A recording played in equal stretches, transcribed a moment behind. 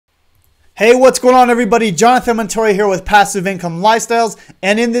Hey, what's going on everybody? Jonathan Montoya here with Passive Income Lifestyles,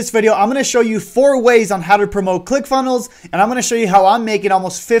 and in this video I'm going to show you 4 ways on how to promote Clickfunnels, and I'm going to show you how I'm making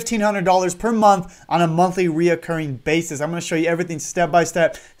almost $1,500 per month on a monthly reoccurring basis. I'm going to show you everything step by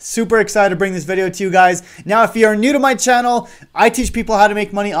step. Super excited to bring this video to you guys. Now, if you are new to my channel, I teach people how to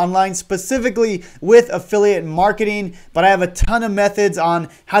make money online, specifically with affiliate marketing, but I have a ton of methods on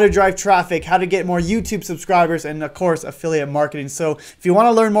how to drive traffic, how to get more YouTube subscribers, and of course affiliate marketing. So if you want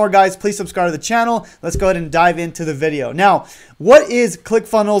to learn more, guys, please subscribe to the channel. Let's go ahead and dive into the video. Now, what is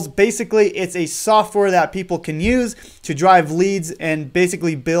Clickfunnels? Basically, it's a software that people can use to drive leads and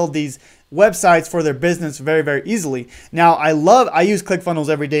basically build these websites for their business very, very easily. Now, I use Clickfunnels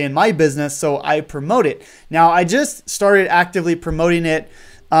every day in my business, so I promote it. Now, I just started actively promoting it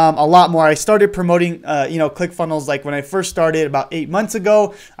a lot more. I started promoting, Clickfunnels like when I first started about 8 months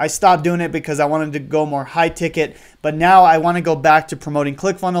ago. I stopped doing it because I wanted to go more high ticket, but now I want to go back to promoting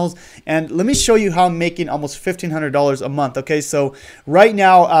Clickfunnels. And let me show you how I'm making almost $1,500 a month. Okay, so right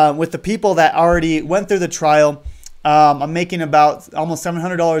now with the people that already went through the trial, I'm making about almost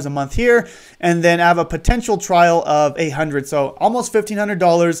 $700 a month here, and then I have a potential trial of $800, so almost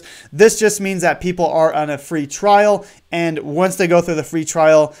 $1,500. This just means that people are on a free trial, and once they go through the free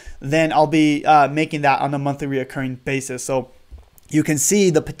trial, then I'll be making that on a monthly reoccurring basis. So you can see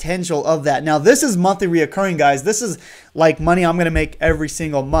the potential of that. Now, this is monthly reoccurring, guys. This is like money I'm going to make every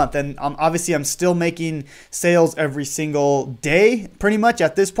single month. And obviously, I'm still making sales every single day pretty much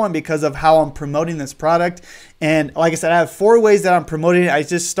at this point because of how I'm promoting this product. And like I said, I have 4 ways that I'm promoting it. I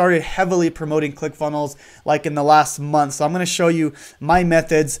just started heavily promoting Clickfunnels like in the last month. So I'm going to show you my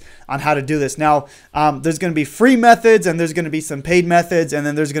methods on how to do this. Now, there's going to be free methods, and there's going to be some paid methods, and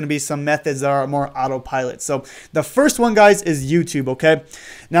then there's going to be some methods that are more autopilot. So the first one, guys, is YouTube, okay?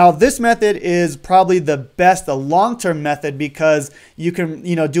 Now, this method is probably the best, the long-term method, because you can,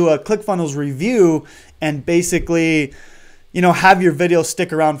 do a Clickfunnels review and basically have your video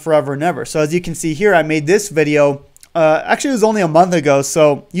stick around forever and ever. So as you can see here, I made this video. Actually, it was only a month ago.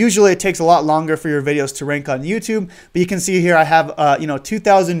 So usually it takes a lot longer for your videos to rank on YouTube. But you can see here I have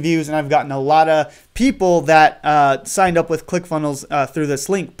 2,000 views, and I've gotten a lot of people that signed up with Clickfunnels through this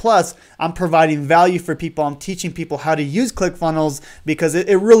link. Plus, I'm providing value for people. I'm teaching people how to use Clickfunnels because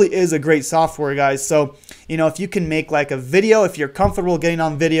it really is a great software, guys. So if you can make like a video, if you're comfortable getting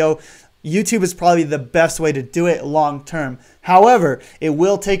on video, YouTube is probably the best way to do it long term. However, it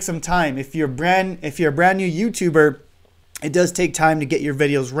will take some time. If you're a brand new YouTuber, it does take time to get your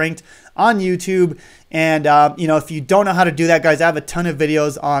videos ranked on YouTube. And if you don't know how to do that, guys, I have a ton of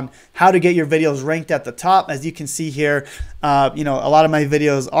videos on how to get your videos ranked at the top. As you can see here, a lot of my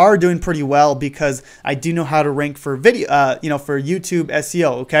videos are doing pretty well because I do know how to rank for video, for YouTube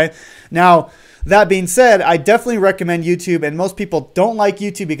SEO. Okay, now, that being said, I definitely recommend YouTube, and most people don't like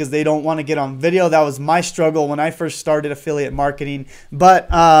YouTube because they don't want to get on video. That was my struggle when I first started affiliate marketing. But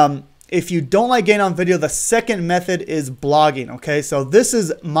if you don't like getting on video, the second method is blogging. Okay, so this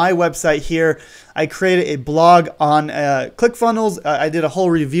is my website here. I created a blog on Clickfunnels. I did a whole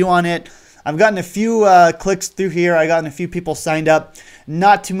review on it. I've gotten a few clicks through here. I've gotten a few people signed up.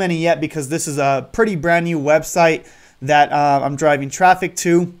 Not too many yet because this is a pretty brand new website that I'm driving traffic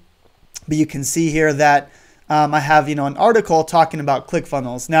to. But you can see here that I have an article talking about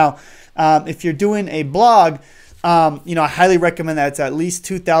Clickfunnels. Now, if you're doing a blog, I highly recommend that it's at least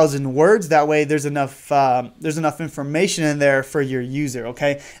 2,000 words. That way, there's enough information in there for your user.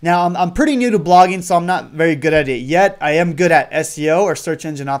 Okay. Now, I'm pretty new to blogging, so I'm not very good at it yet. I am good at SEO, or search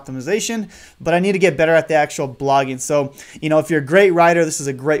engine optimization, but I need to get better at the actual blogging. So, if you're a great writer, this is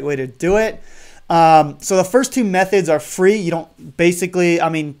a great way to do it. So the first 2 methods are free. You don't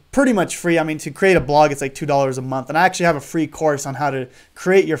pretty much free. To create a blog, it's like $2 a month. And I actually have a free course on how to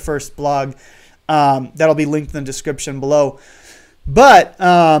create your first blog. That'll be linked in the description below. But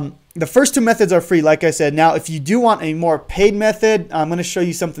the first 2 methods are free, like I said. Now, if you do want a more paid method, I'm going to show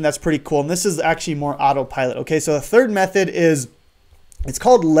you something that's pretty cool. And this is actually more autopilot. Okay, so the third method is, it's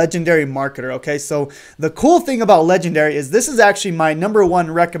called Legendary Marketer. Okay, so the cool thing about Legendary is this is actually my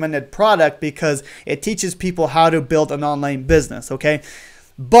 #1 recommended product because it teaches people how to build an online business. Okay,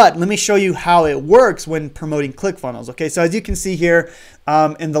 but let me show you how it works when promoting Clickfunnels. Okay, so as you can see here,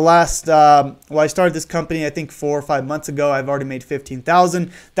 in the last, I started this company I think 4 or 5 months ago. I've already made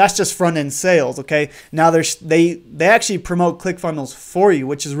 $15,000. That's just front end sales. Okay, now they actually promote Clickfunnels for you,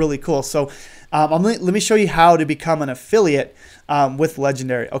 which is really cool. So let me show you how to become an affiliate with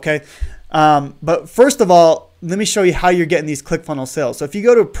Legendary. Okay, but first of all, let me show you how you're getting these Clickfunnels sales. So if you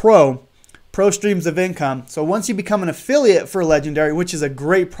go to Pro Streams of Income, so once you become an affiliate for Legendary, which is a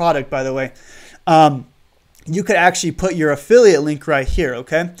great product, by the way, you could actually put your affiliate link right here,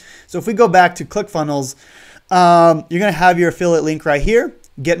 okay? So if we go back to ClickFunnels, you're gonna have your affiliate link right here,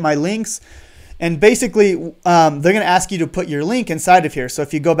 get my links, and basically they're gonna ask you to put your link inside of here. So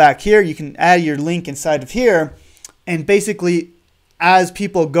if you go back here, you can add your link inside of here, and basically as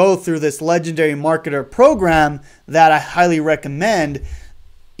people go through this legendary marketer program that I highly recommend,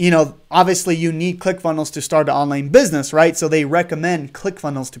 you know, obviously you need ClickFunnels to start an online business, right? So they recommend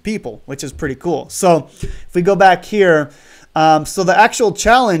ClickFunnels to people, which is pretty cool. So if we go back here, so the actual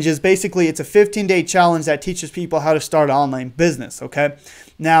challenge is basically, it's a 15-day challenge that teaches people how to start an online business, okay?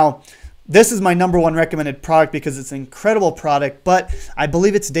 Now, this is my #1 recommended product because it's an incredible product, but I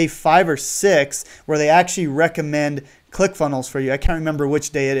believe it's day 5 or 6 where they actually recommend ClickFunnels for you. I can't remember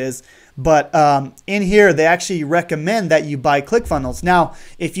which day it is, but in here they actually recommend that you buy ClickFunnels. Now,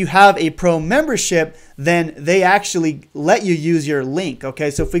 if you have a pro membership, then they actually let you use your link,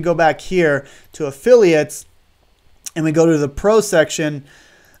 okay? So if we go back here to affiliates and we go to the pro section,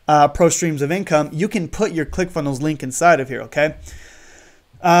 pro streams of income, you can put your ClickFunnels link inside of here, okay?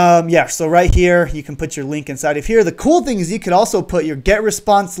 Yeah, so right here, you can put your link inside of here. The cool thing is you could also put your get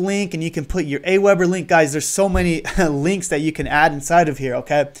response link, and you can put your Aweber link. Guys, there's so many links that you can add inside of here,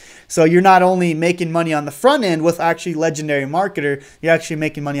 okay? So you're not only making money on the front end with actually Legendary Marketer, you're actually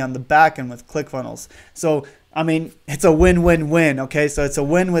making money on the back end with ClickFunnels. So, I mean, it's a win-win-win, okay? So it's a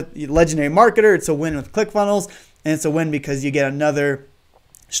win with Legendary Marketer, it's a win with ClickFunnels, and it's a win because you get another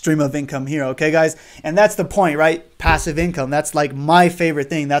stream of income here, okay guys? And that's the point, right? Passive income. That's like my favorite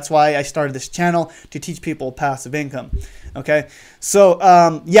thing. That's why I started this channel, to teach people passive income, okay? So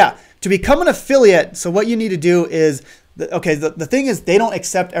yeah, to become an affiliate, so what you need to do is, the thing is they don't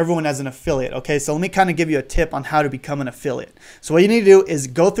accept everyone as an affiliate, okay? So let me kind of give you a tip on how to become an affiliate. So what you need to do is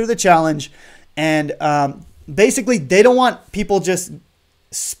go through the challenge, and basically they don't want people just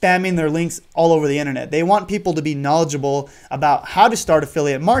spamming their links all over the internet. They want people to be knowledgeable about how to start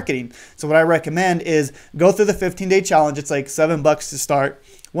affiliate marketing. So what I recommend is go through the 15-day challenge. It's like $7 to start.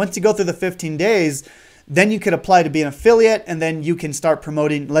 Once you go through the 15 days, then you could apply to be an affiliate, and then you can start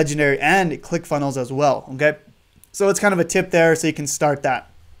promoting Legendary and ClickFunnels as well, okay? So it's kind of a tip there, so you can start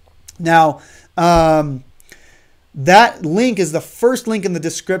that. Now, that link is the first link in the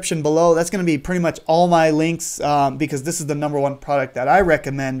description below. That's going to be pretty much all my links, because this is the #1 product that I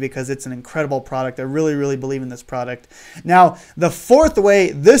recommend because it's an incredible product. I really, really believe in this product. Now, the 4th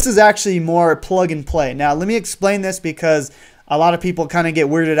way, this is actually more plug and play. Now, let me explain this because a lot of people kind of get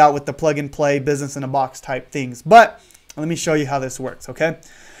weirded out with the plug and play business in a box type things. But let me show you how this works, okay?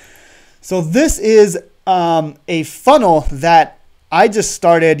 So this is a funnel that I just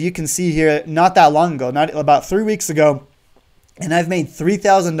started, you can see here, not that long ago, not about 3 weeks ago, and I've made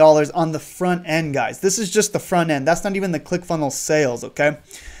 $3,000 on the front end, guys. This is just the front end. That's not even the ClickFunnels sales, okay?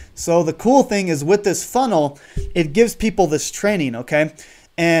 So the cool thing is with this funnel, it gives people this training, okay?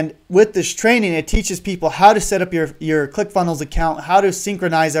 And with this training, it teaches people how to set up your ClickFunnels account, how to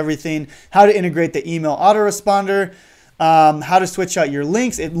synchronize everything, how to integrate the email autoresponder, how to switch out your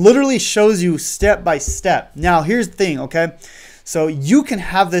links. It literally shows you step by step. Now, here's the thing, okay? So you can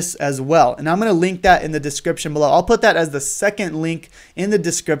have this as well, and I'm going to link that in the description below. I'll put that as the 2nd link in the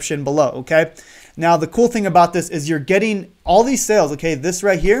description below, okay? Now, the cool thing about this is you're getting all these sales, okay? This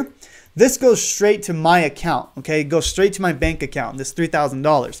right here, this goes straight to my account, okay? It goes straight to my bank account, this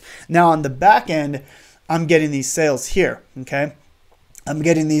 $3,000. Now, on the back end, I'm getting these sales here, okay? I'm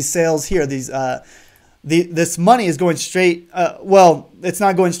getting these sales here, this money is going straight, well, it's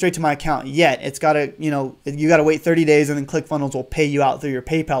not going straight to my account yet. It's got to, you got to wait 30 days and then ClickFunnels will pay you out through your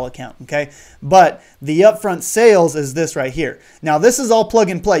PayPal account, okay? But the upfront sales is this right here. Now, this is all plug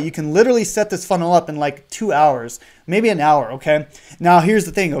and play. You can literally set this funnel up in like 2 hours, maybe an hour, okay? Now, here's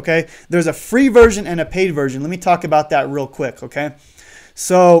the thing, okay? There's a free version and a paid version. Let me talk about that real quick, okay?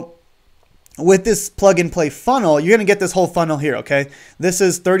 So with this plug and play funnel, you're going to get this whole funnel here, okay? This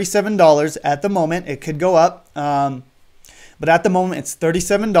is $37 at the moment. It could go up, but at the moment it's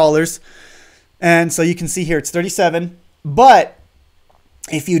 $37. And so you can see here it's 37. But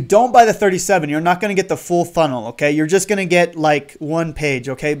if you don't buy the 37, you're not going to get the full funnel, okay? You're just going to get like one page,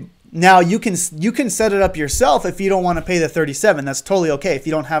 okay? Now you can set it up yourself if you don't want to pay the 37. That's totally okay if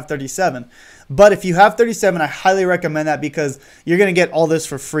you don't have 37. But if you have 37, I highly recommend that because you're going to get all this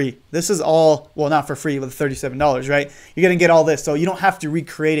for free. This is all, well, not for free with $37, right? You're going to get all this, so you don't have to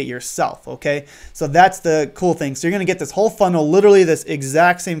recreate it yourself, okay? So that's the cool thing. So you're going to get this whole funnel, literally this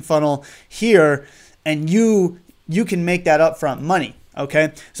exact same funnel here, and you can make that upfront money,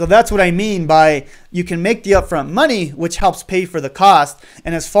 okay? So that's what I mean by you can make the upfront money, which helps pay for the cost.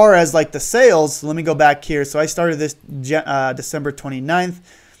 And as far as like the sales, let me go back here. So I started this December 29th.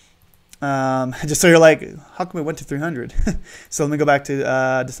 Just so you're like, how come it went to 300? So let me go back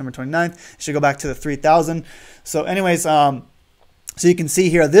to December 29th. It should go back to the 3,000. So anyways, so you can see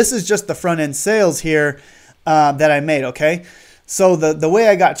here, this is just the front end sales here that I made, okay? So the way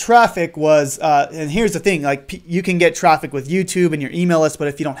I got traffic was, and here's the thing, like you can get traffic with YouTube and your email list, but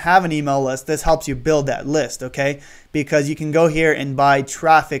if you don't have an email list, this helps you build that list, okay? Because you can go here and buy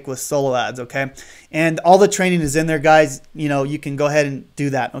traffic with solo ads, okay? And all the training is in there, guys. You know, you can go ahead and do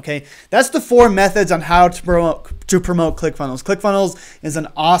that, okay? That's the 4 methods on how to promote ClickFunnels. ClickFunnels is an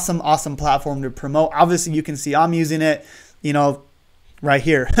awesome platform to promote. Obviously, you can see I'm using it, you know, right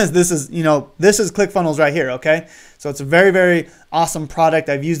here. This is ClickFunnels right here, okay? So it's a very awesome product.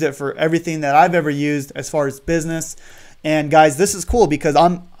 I've used it for everything that I've ever used as far as business. And guys, this is cool because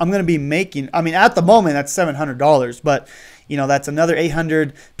I'm going to be making, I mean, at the moment that's $700, but you know, that's another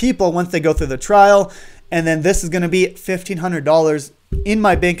 800 people once they go through the trial. And then this is going to be $1,500 in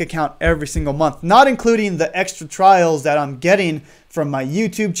my bank account every single month, not including the extra trials that I'm getting from my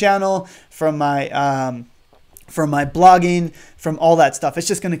YouTube channel, from my blogging, from all that stuff. It's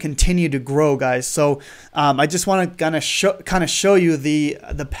just going to continue to grow, guys. So I just want to kind of show you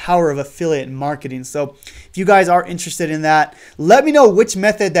the power of affiliate marketing. So if you guys are interested in that, let me know which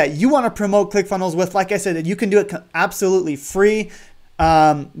method that you want to promote ClickFunnels with. Like I said, you can do it absolutely free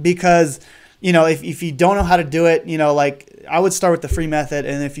because, you know, if you don't know how to do it, you know, like I would start with the free method.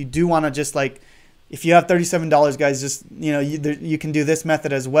 And if you do want to just like, if you have $37, guys, just, you know, you can do this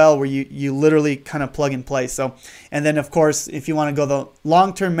method as well, where you literally kind of plug and play. So, and then of course, if you want to go the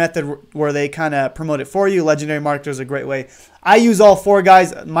long-term method where they kind of promote it for you, Legendary Marketer is a great way. I use all 4,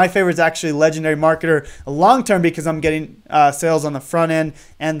 guys. My favorite is actually Legendary Marketer long-term because I'm getting sales on the front end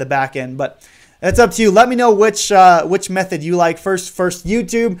and the back end. But that's up to you. Let me know which method you like. First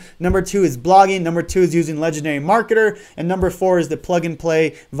YouTube. Number 2 is blogging. Number 2 is using Legendary Marketer. And number 4 is the plug and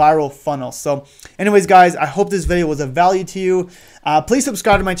play viral funnel. So anyways, guys, I hope this video was of value to you. Please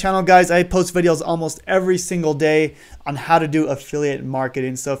subscribe to my channel, guys. I post videos almost every single day on how to do affiliate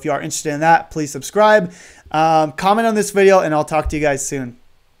marketing. So if you are interested in that, please subscribe. Comment on this video, and I'll talk to you guys soon.